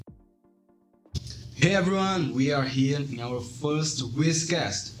Hey everyone, we are here in our first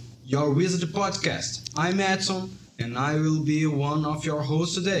WizCast, your Wizard podcast. I'm Edson, and I will be one of your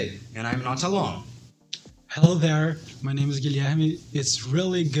hosts today, and I'm not alone. Hello there, my name is Guilherme. It's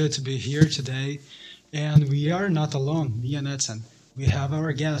really good to be here today. And we are not alone, me and Edson. We have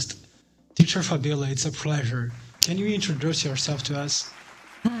our guest, Teacher Fabíola. It's a pleasure. Can you introduce yourself to us?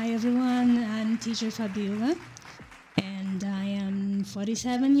 Hi everyone, I'm teacher Fabíola and I am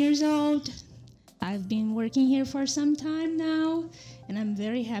 47 years old. I've been working here for some time now and I'm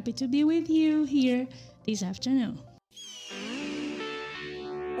very happy to be with you here this afternoon.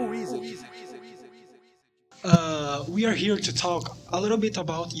 We are here to talk a little bit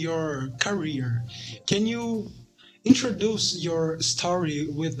about your career. Can you introduce your story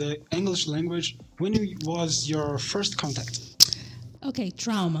with the English language? When was your first contact? Okay,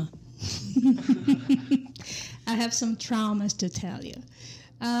 trauma. I have some traumas to tell you.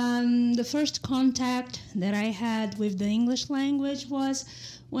 The first contact that I had with the English language was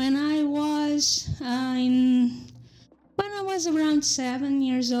when I was around 7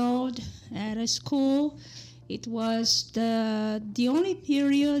 years old at a school. It was the only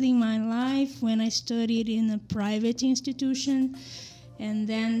period in my life when I studied in a private institution, and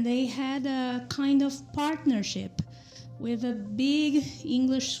then they had a kind of partnership with a big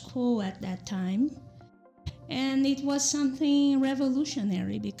English school at that time. And it was something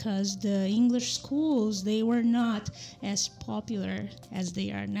revolutionary because the English schools, they were not as popular as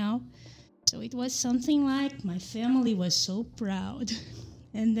they are now. So it was something like my family was so proud.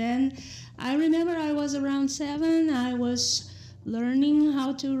 And then I remember I was around 7. I was learning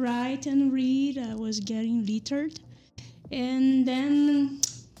how to write and read. I was getting literate. And then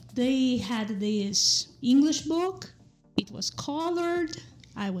they had this English book. It was colored.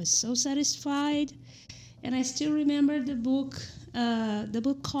 I was so satisfied. And I still remember the book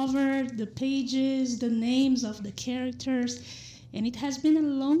cover, the pages, the names of the characters. And it has been a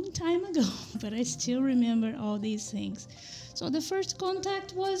long time ago, but I still remember all these things. So the first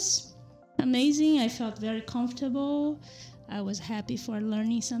contact was amazing. I felt very comfortable. I was happy for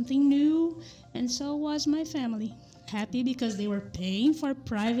learning something new. And so was my family. Happy because they were paying for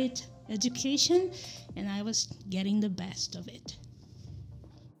private education and I was getting the best of it.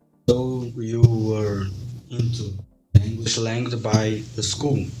 So you were into the English language by the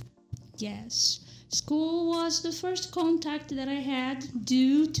school. Yes. School was the first contact that I had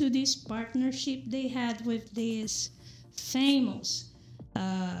due to this partnership they had with this famous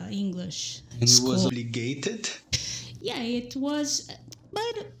English And you school. was obligated? Yeah, it was,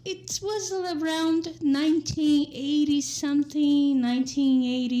 but it was around 1980 something,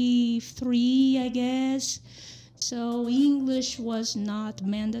 1983, I guess. So English was not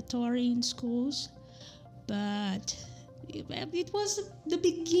mandatory in schools, but it was the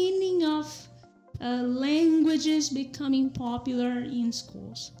beginning of languages becoming popular in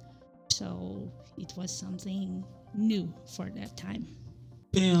schools. So it was something new for that time.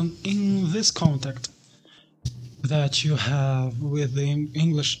 And in this contact that you have with the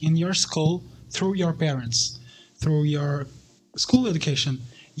English in your school through your parents, through your school education,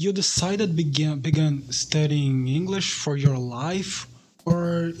 you decided began studying English for your life,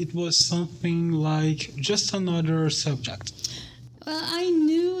 or it was something like just another subject? I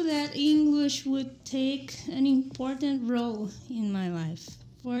knew that English would take an important role in my life.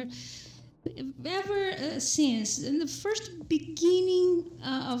 For ever since, in the first beginning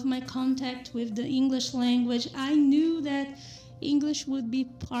of my contact with the English language, I knew that English would be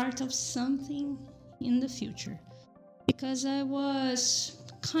part of something in the future. Because I was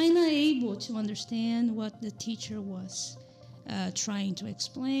kind of able to understand what the teacher was trying to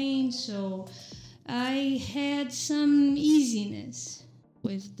explain. So I had some easiness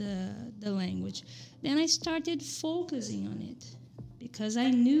with the language. Then I started focusing on it because I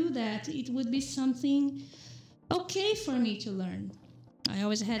knew that it would be something okay for me to learn. I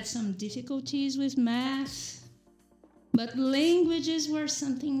always had some difficulties with math, but languages were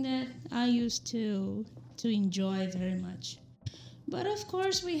something that I used to enjoy very much. But of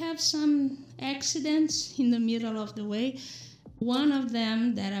course, we have some accidents in the middle of the way. One of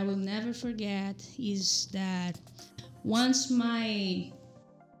them that I will never forget is that once I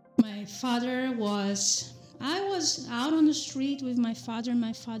was out on the street with my father.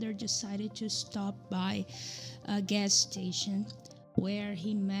 My father decided to stop by a gas station where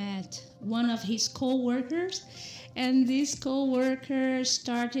he met one of his co-workers, and this co-worker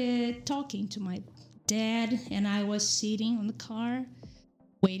started talking to my dad, and I was sitting on the car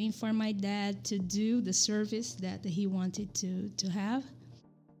waiting for my dad to do the service that he wanted to have.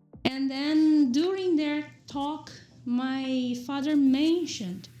 And then during their talk, my father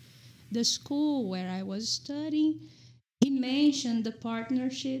mentioned the school where I was studying, he mentioned the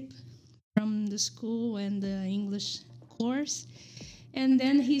partnership from the school and the English course. And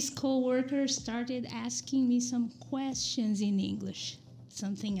then his co-worker started asking me some questions in English,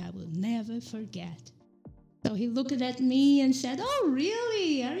 something I will never forget. So he looked at me and said, "Oh,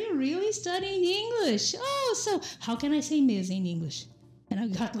 really? Are you really studying English? Oh, so how can I say miss in English?" And I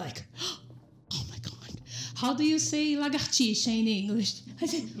got like, "Oh my God, how do you say lagartixa in English?" I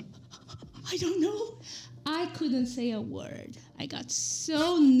said, "I don't know." I couldn't say a word. I got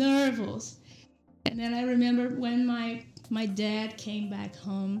so nervous. And then I remember when my dad came back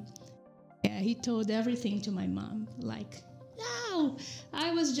home, he told everything to my mom, like, "No,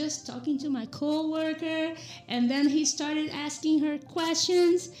 I was just talking to my coworker," and then he started asking her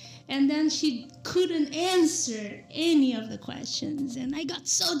questions, and then she couldn't answer any of the questions, and I got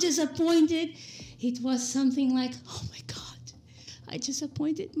so disappointed. It was something like, "Oh my God, I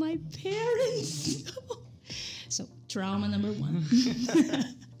disappointed my parents." So trauma number 1.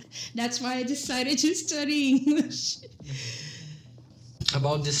 That's why I decided to study English.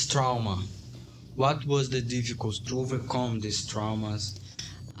 About this trauma, what was the difficulty to overcome these traumas,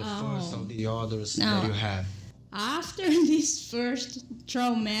 the first or the others that you had? After this first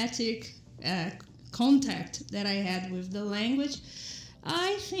traumatic contact that I had with the language,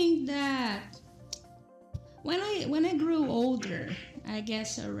 I think that when I grew older, I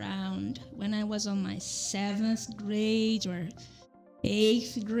guess around when I was on my 7th grade or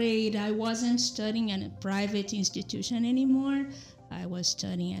 8th grade, I wasn't studying at a private institution anymore. I was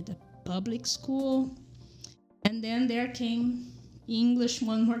studying at a public school. And then there came English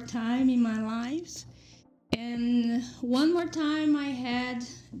one more time in my life. And one more time I had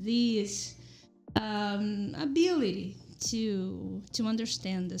this ability to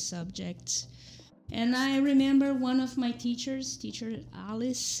understand the subjects. And I remember one of my teachers, Teacher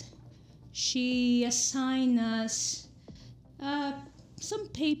Alice, she assigned us some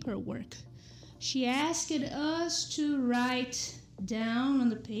paperwork. She asked us to write down on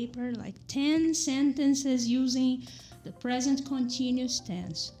the paper like 10 sentences using the present continuous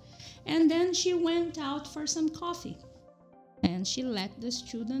tense. And then she went out for some coffee. And she let the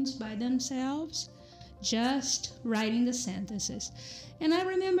students by themselves just writing the sentences. And I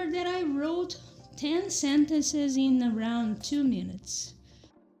remember that I wrote 10 sentences in around 2 minutes.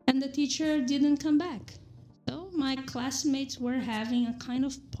 And the teacher didn't come back. So my classmates were having a kind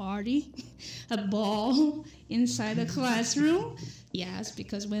of party, a ball inside the classroom. Yes,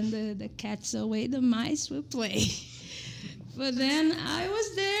 because when the cat's away, the mice will play. But then I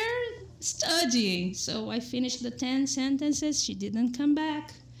was there studying. So I finished the 10 sentences. She didn't come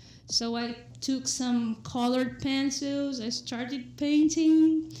back. So I took some colored pencils. I started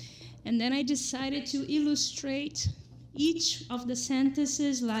painting. And then I decided to illustrate each of the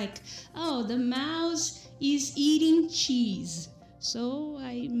sentences like, "Oh, the mouse is eating cheese." So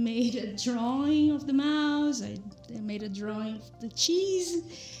I made a drawing of the mouse. I made a drawing of the cheese.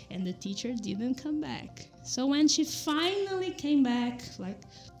 And the teacher didn't come back. So when she finally came back, like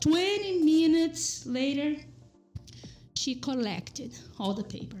 20 minutes later, she collected all the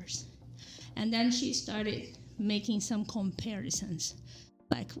papers. And then she started making some comparisons.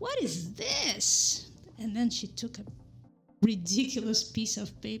 Like, "What is this?" And then she took a ridiculous piece of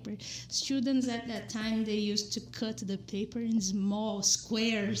paper. Students at that time, they used to cut the paper in small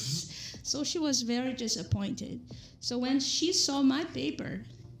squares. So she was very disappointed. So when she saw my paper,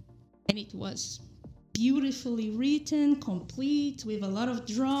 and it was beautifully written, complete, with a lot of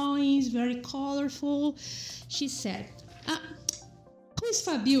drawings, very colorful, she said, "Who is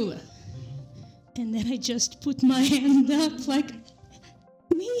Fabíola?" And then I just put my hand up like,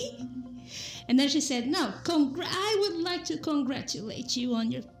 "Me?" And then she said, "No, I would like to congratulate you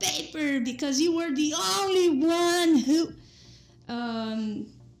on your paper because you were the only one who..."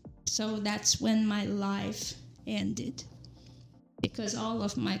 So that's when my life ended, because all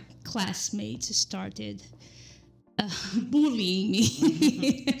of my classmates started bullying me.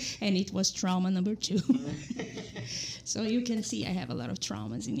 And it was trauma number 2. So you can see I have a lot of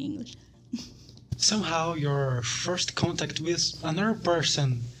traumas in English. Somehow your first contact with another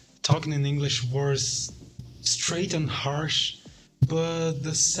person talking in English was straight and harsh, but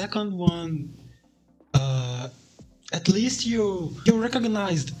the second one, at least you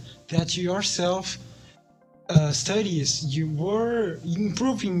recognized that you yourself studies, you were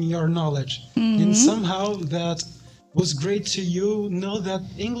improving your knowledge, and somehow that was great to you know that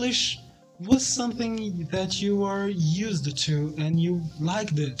English was something that you are used to and you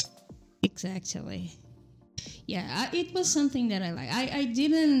liked it. Exactly. it was something that I like. I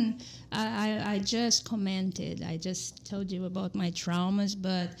didn't. I just commented. I just told you about my traumas,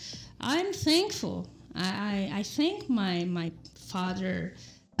 but I'm thankful. I thank my father,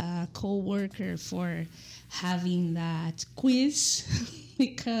 co-worker, for having that quiz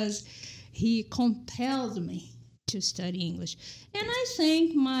because he compelled me to study English. And I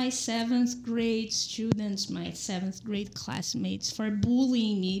thank my 7th grade students, my 7th grade classmates, for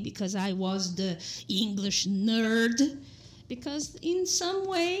bullying me because I was the English nerd. Because in some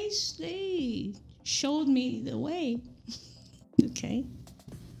ways, they showed me the way. Okay.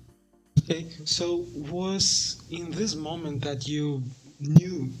 Okay, so was in this moment that you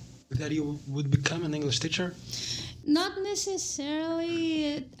knew that you would become an English teacher? Not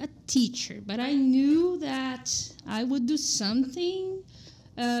necessarily a teacher, but I knew that I would do something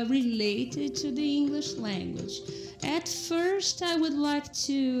related to the English language. At first, I would like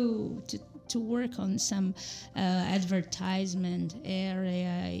to work on some advertisement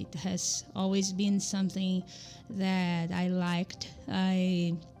area. It has always been something that I liked.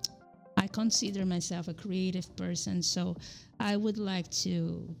 I consider myself a creative person, so I would like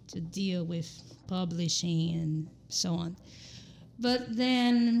to deal with publishing and so on. But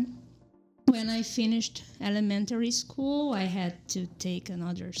then when I finished elementary school, I had to take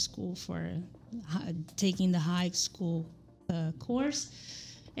another school for taking the high school course.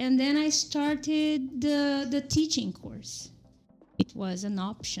 And then I started the teaching course. It was an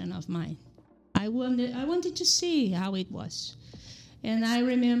option of mine. I wanted to see how it was. And I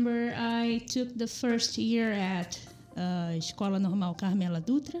remember I took the first year at Escola Normal Carmela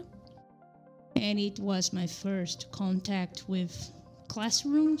Dutra. And it was my first contact with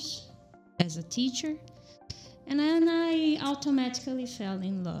classrooms as a teacher. And then I automatically fell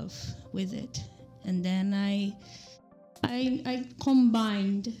in love with it. And then I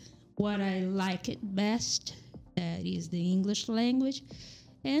combined what I like it best, that is the English language,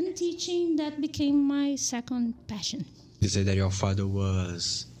 and teaching. That became my second passion. You say that your father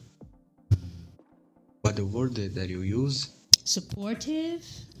was, what the word that you use? Supportive.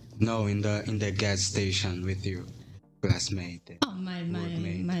 No, in the gas station with your classmate. Oh,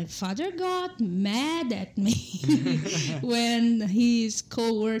 my father got mad at me when his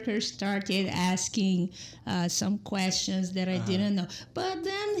co-workers started asking some questions that I didn't know. But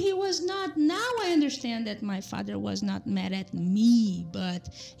then he was not. Now I understand that my father was not mad at me, but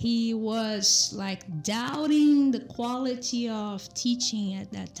he was like doubting the quality of teaching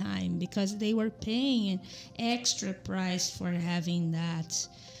at that time because they were paying an extra price for having that.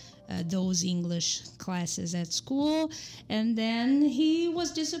 Those English classes at school, and then he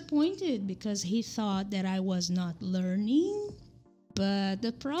was disappointed because he thought that I was not learning. But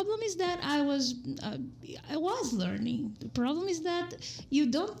the problem is that I was learning. The problem is that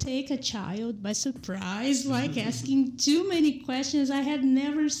you don't take a child by surprise, like asking too many questions. I had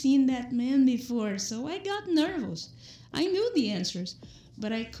never seen that man before, so I got nervous. I knew the answers,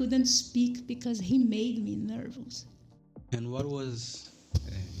 but I couldn't speak because he made me nervous. And what was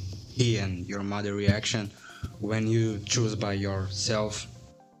he and your mother reaction when you choose by yourself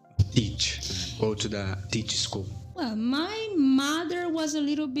go to the teach school? Well, my mother was a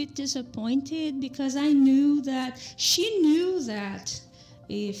little bit disappointed because she knew that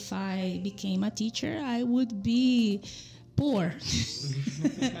if I became a teacher, I would be poor.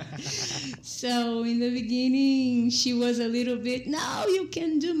 So in the beginning, she was a little bit, no, you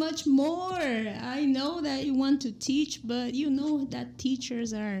can do much more. I know that you want to teach, but you know that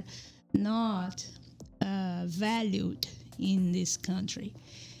teachers are not valued in this country.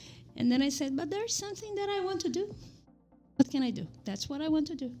 And then I said, but there's something that I want to do. What can I do? That's what I want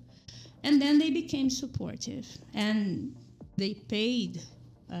to do. And then they became supportive, and they paid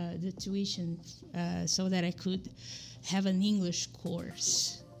the tuition so that I could have an English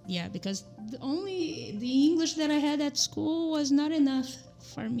course. Yeah, because the English that I had at school was not enough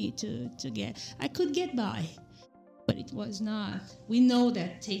for me to get. I could get by, but it was not. We know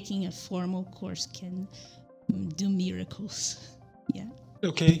that taking a formal course can do miracles. Yeah.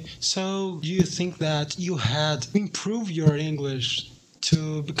 Okay, so do you think that you had to improve your English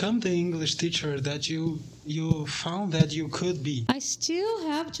to become the English teacher that you found that you could be? I still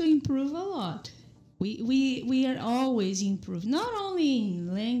have to improve a lot. We are always improved, not only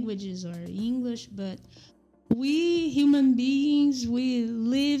in languages or English, but we human beings, we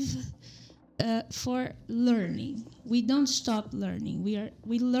live for learning. We don't stop learning.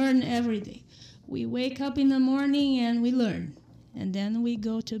 We learn every day. We wake up in the morning and we learn. And then we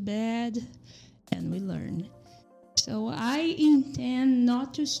go to bed and we learn. So I intend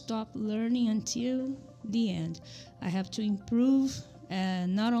not to stop learning until the end. I have to improve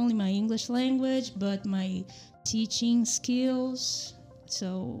not only my English language, but my teaching skills.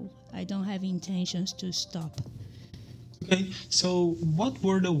 So I don't have intentions to stop. Okay, so what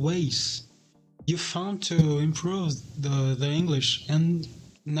were the ways you found to improve the English? And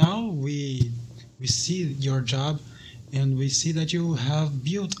now we see your job and we see that you have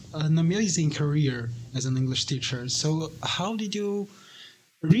built an amazing career as an English teacher. So how did you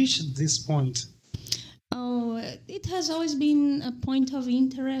reach this point? Oh, it has always been a point of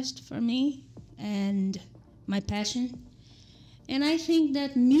interest for me and my passion. And I think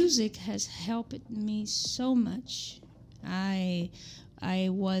that music has helped me so much. I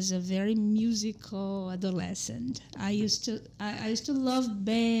was a very musical adolescent. I used to love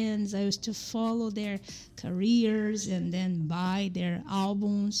bands. I used to follow their careers and then buy their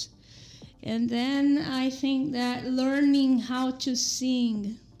albums. And then I think that learning how to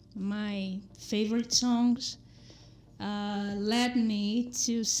sing my favorite songs led me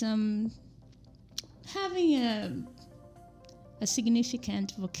to some having a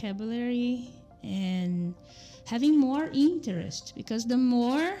significant vocabulary and having more interest, because the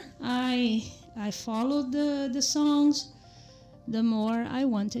more I followed the songs, the more I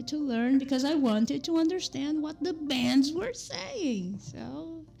wanted to learn, because I wanted to understand what the bands were saying.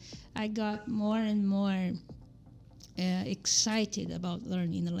 So I got more and more excited about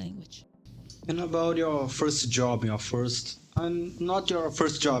learning the language. And about your first job, and not your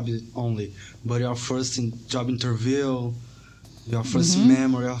first job only, but your first job interview, your first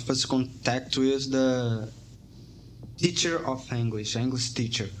memory, your first contact with the teacher of English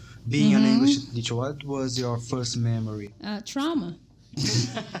teacher. Being an English teacher, what was your first memory? Trauma.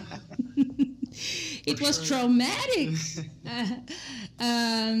 It was traumatic.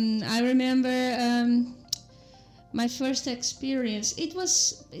 I remember my first experience. It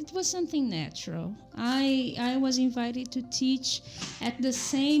was something natural. I was invited to teach at the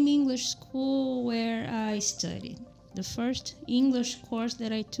same English school where I studied. The first English course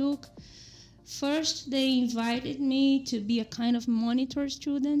that I took, first they invited me to be a kind of monitor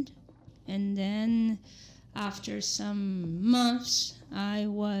student, and then after some months I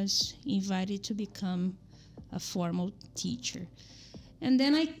was invited to become a formal teacher. And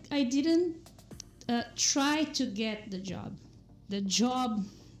then I didn't try to get the job. The job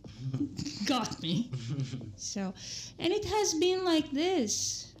got me. So, and it has been like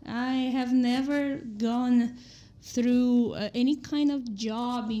this. I have never gone through any kind of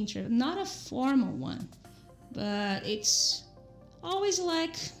job interview, not a formal one, but it's always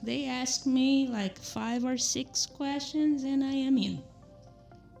like they ask me like 5 or 6 questions and I am in.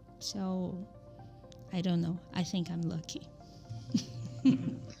 So I don't know. I think I'm lucky.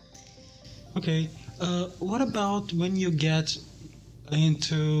 Okay, what about when you get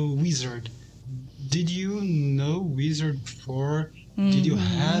into Wizard? Did you know Wizard before? Did you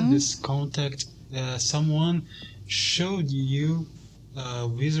have this contact? Someone showed you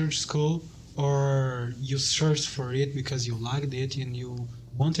Wizard School, or you searched for it because you liked it and you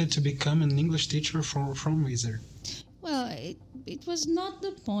wanted to become an English teacher from Wizard? Well, it was not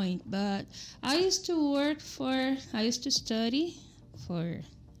the point, but I used to study for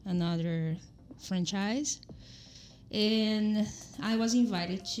another franchise, and I was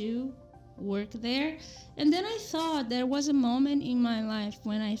invited to work there. And then I thought there was a moment in my life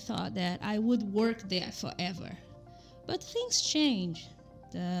when I thought that I would work there forever. But things change.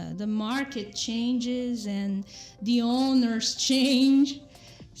 The market changes and the owners change.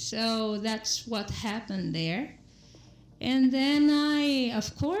 So that's what happened there. And then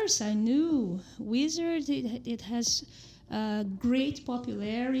of course, I knew Wizard, it has great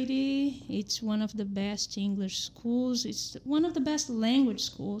popularity. It's one of the best English schools. It's one of the best language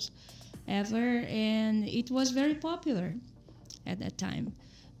schools ever, and it was very popular at that time.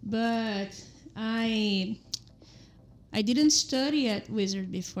 But I didn't study at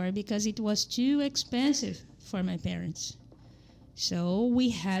Wizard before because it was too expensive for my parents. So we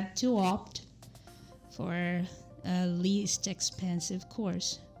had to opt for a least expensive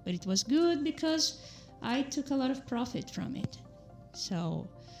course. But it was good because I took a lot of profit from it. So,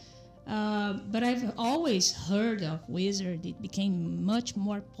 but I've always heard of Wizard. It became much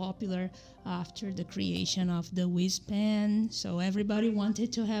more popular after the creation of the WizPen. So everybody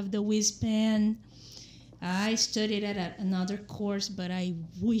wanted to have the WizPen. I studied at another course, but I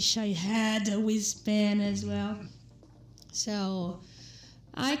wish I had a WizPen as well. So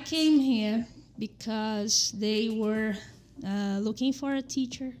I came here because they were looking for a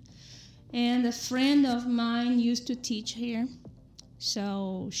teacher. And a friend of mine used to teach here.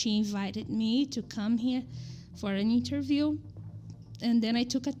 So she invited me to come here for an interview. And then I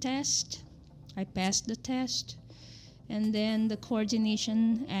took a test. I passed the test. And then the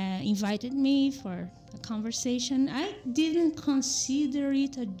coordination invited me for a conversation. I didn't consider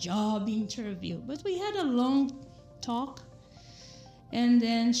it a job interview, but we had a long talk. And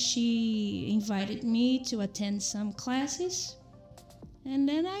then she invited me to attend some classes. And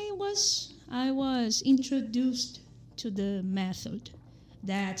then I was introduced to the method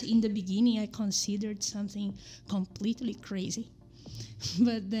that in the beginning I considered something completely crazy.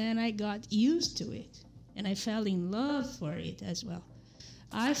 But then I got used to it. And I fell in love for it as well.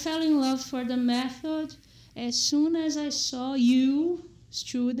 I fell in love for the method as soon as I saw you,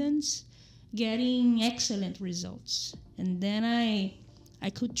 students, getting excellent results. And then I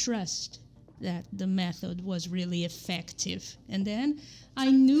could trust that the method was really effective. And then I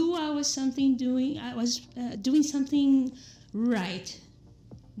knew I was doing something right.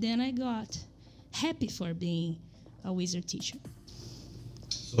 Then I got happy for being a wizard teacher.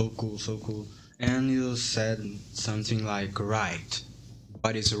 So cool, so cool. And you said something like right.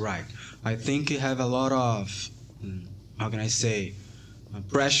 What is right? I think you have a lot of, how can I say,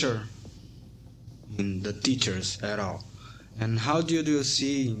 pressure in the teachers at all. And how do you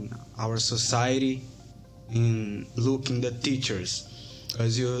see in our society in looking the teachers?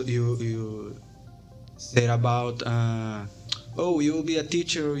 Because you said about, oh, you'll be a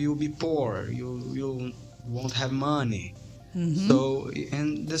teacher, you'll be poor, you won't have money. Mm-hmm. So,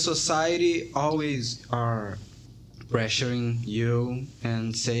 and the society always are pressuring you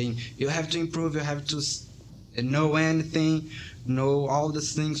and saying you have to improve, you have to know anything, know all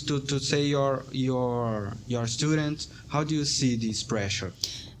these things to say your students. How do you see this pressure?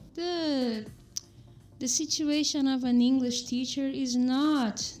 The situation of an English teacher is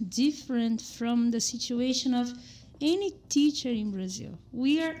not different from the situation of any teacher in Brazil.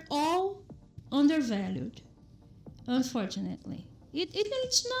 We are all undervalued. Unfortunately,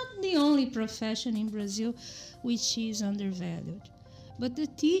 it's not the only profession in Brazil which is undervalued. But the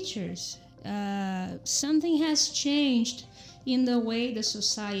teachers, something has changed in the way the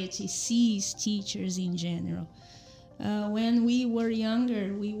society sees teachers in general. When we were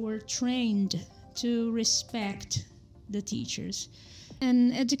younger, we were trained to respect the teachers.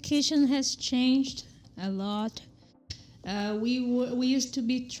 And education has changed a lot. We used to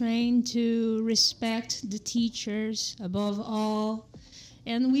be trained to respect the teachers above all,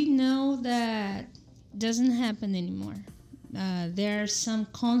 and we know that doesn't happen anymore. There are some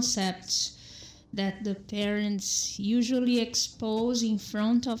concepts that the parents usually expose in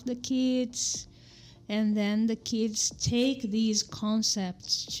front of the kids, and then the kids take these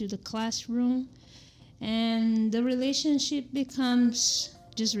concepts to the classroom, and the relationship becomes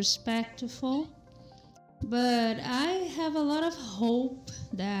disrespectful. But I have a lot of hope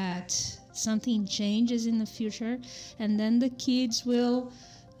that something changes in the future, and then the kids will,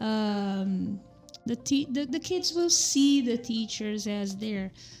 the kids will see the teachers as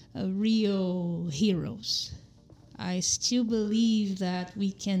their real heroes. I still believe that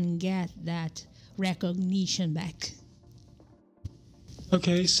we can get that recognition back.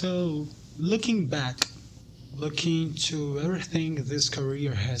 Okay, so looking back, looking to everything this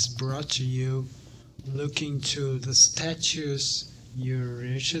career has brought to you, looking to the status you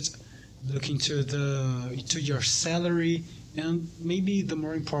reached, looking to your salary, and maybe the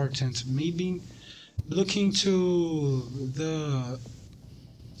more important, maybe looking to the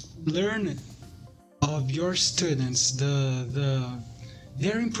learning of your students,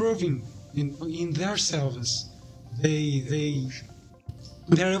 they're improving in their service,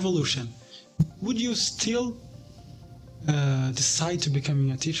 their evolution. Would you still decide to becoming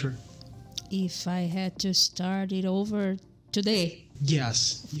a teacher? If I had to start it over today?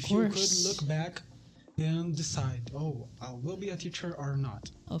 Yes. Of if course. You could look back and decide, oh, I will be a teacher or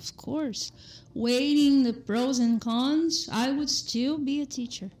not. Of course. Weighing the pros and cons, I would still be a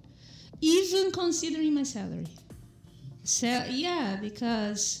teacher, even considering my salary. So, yeah,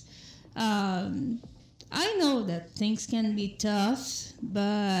 because I know that things can be tough,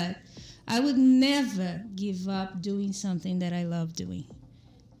 but I would never give up doing something that I love doing.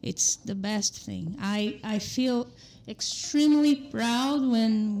 It's the best thing. I feel extremely proud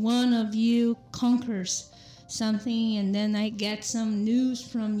when one of you conquers something and then I get some news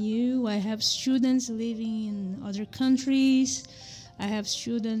from you. I have students living in other countries. I have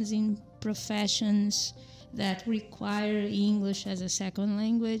students in professions that require English as a second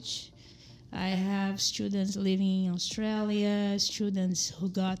language. I have students living in Australia, students who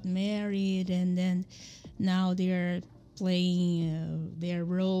got married and then now they're playing their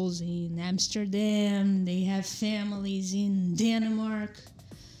roles in Amsterdam. They have families in Denmark.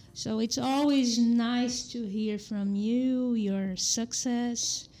 So it's always nice to hear from you, your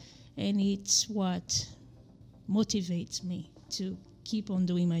success, and it's what motivates me to keep on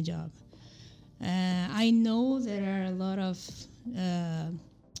doing my job. I know there are a lot of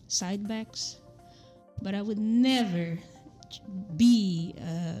sidebacks, but I would never be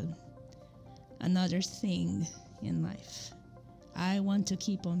another thing in life. I want to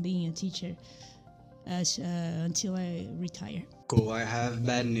keep on being a teacher until I retire. Cool, I have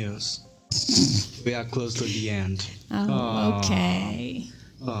bad news. We are close to the end. Okay.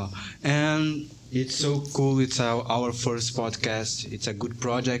 And it's so cool. It's our first podcast. It's a good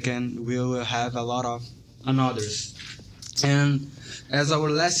project, and we will have a lot of others. And as our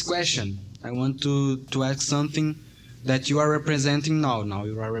last question, I want to ask something that you are representing now. Now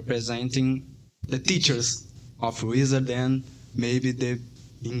you are representing the teachers of Wizard and maybe the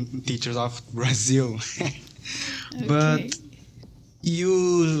teachers of Brazil. But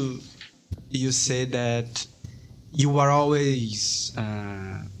you say that you are always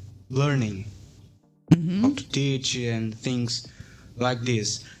learning how to teach and things like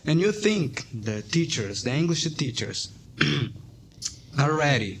this. And you think the teachers, the English teachers, are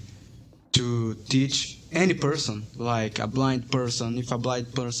ready to teach any person, like a blind person, if a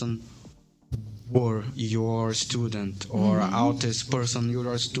blind person were your student, or autist person,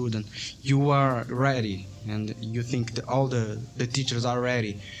 your student, you are ready, and you think that all the teachers are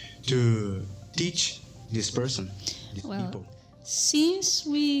ready to teach this person, these people? Since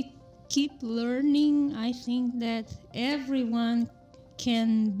we keep learning, I think that everyone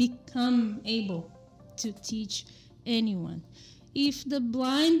can become able to teach anyone. If the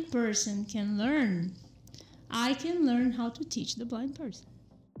blind person can learn, I can learn how to teach the blind person.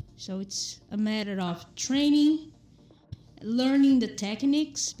 So it's a matter of training, learning the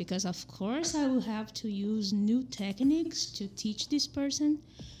techniques, because of course I will have to use new techniques to teach this person.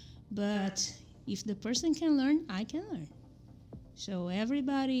 But if the person can learn, I can learn. So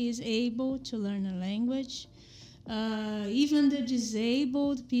everybody is able to learn a language. Even the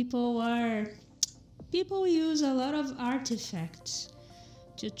disabled people use a lot of artifacts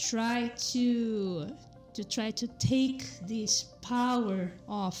to try to take this power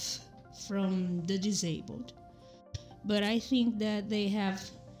off from the disabled. But I think that they have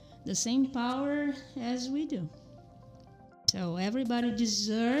the same power as we do. So everybody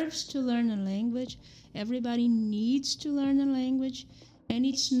deserves to learn a language. Everybody needs to learn a language. And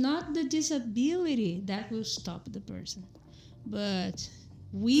it's not the disability that will stop the person. But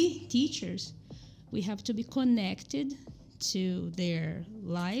we teachers, we have to be connected to their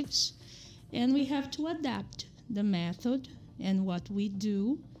lives, and we have to adapt the method and what we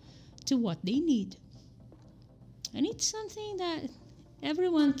do to what they need. And it's something that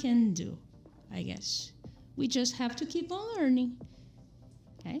everyone can do, I guess. We just have to keep on learning.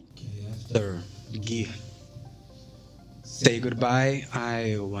 Okay? After Gui say goodbye,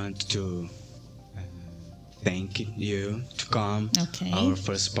 I want to thank you to come our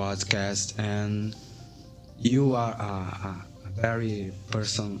first podcast, and you are a very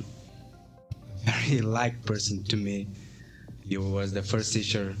like person to me. You was the first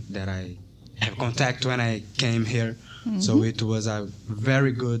teacher that I have contact when I came here, so it was a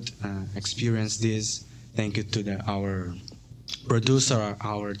very good experience. This thank you to our producer,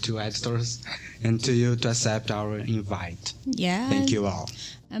 our two editors, and to you to accept our invite. Yeah. Thank you all.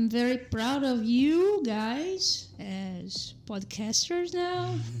 I'm very proud of you guys as podcasters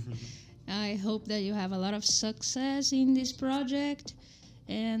now. I hope that you have a lot of success in this project,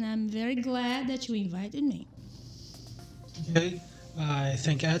 and I'm very glad that you invited me. Okay, I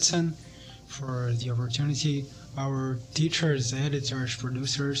thank Edson for the opportunity, our teachers, editors,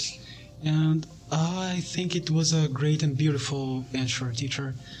 producers, and I think it was a great and beautiful answer,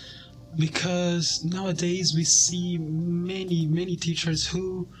 teacher, because nowadays we see many teachers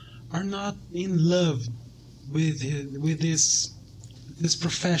who are not in love with this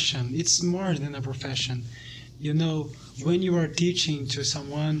profession. It's more than a profession. You know, when you are teaching to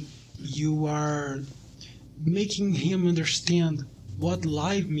someone, you are making him understand what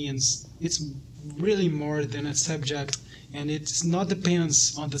life means. It's really more than a subject, and it's not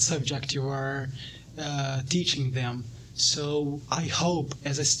depends on the subject you are teaching them. So I hope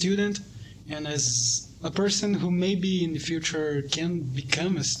as a student and as a person who maybe in the future can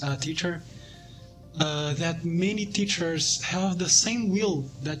become a teacher, that many teachers have the same will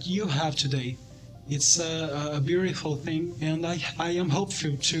that you have today. It's a beautiful thing, and I am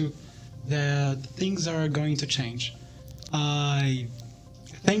hopeful too that things are going to change. I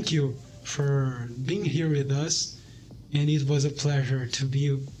thank you for being here with us, and it was a pleasure to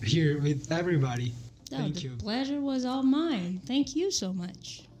be here with everybody. Thank you. The pleasure was all mine. Thank you so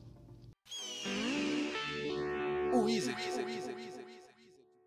much. O Wizard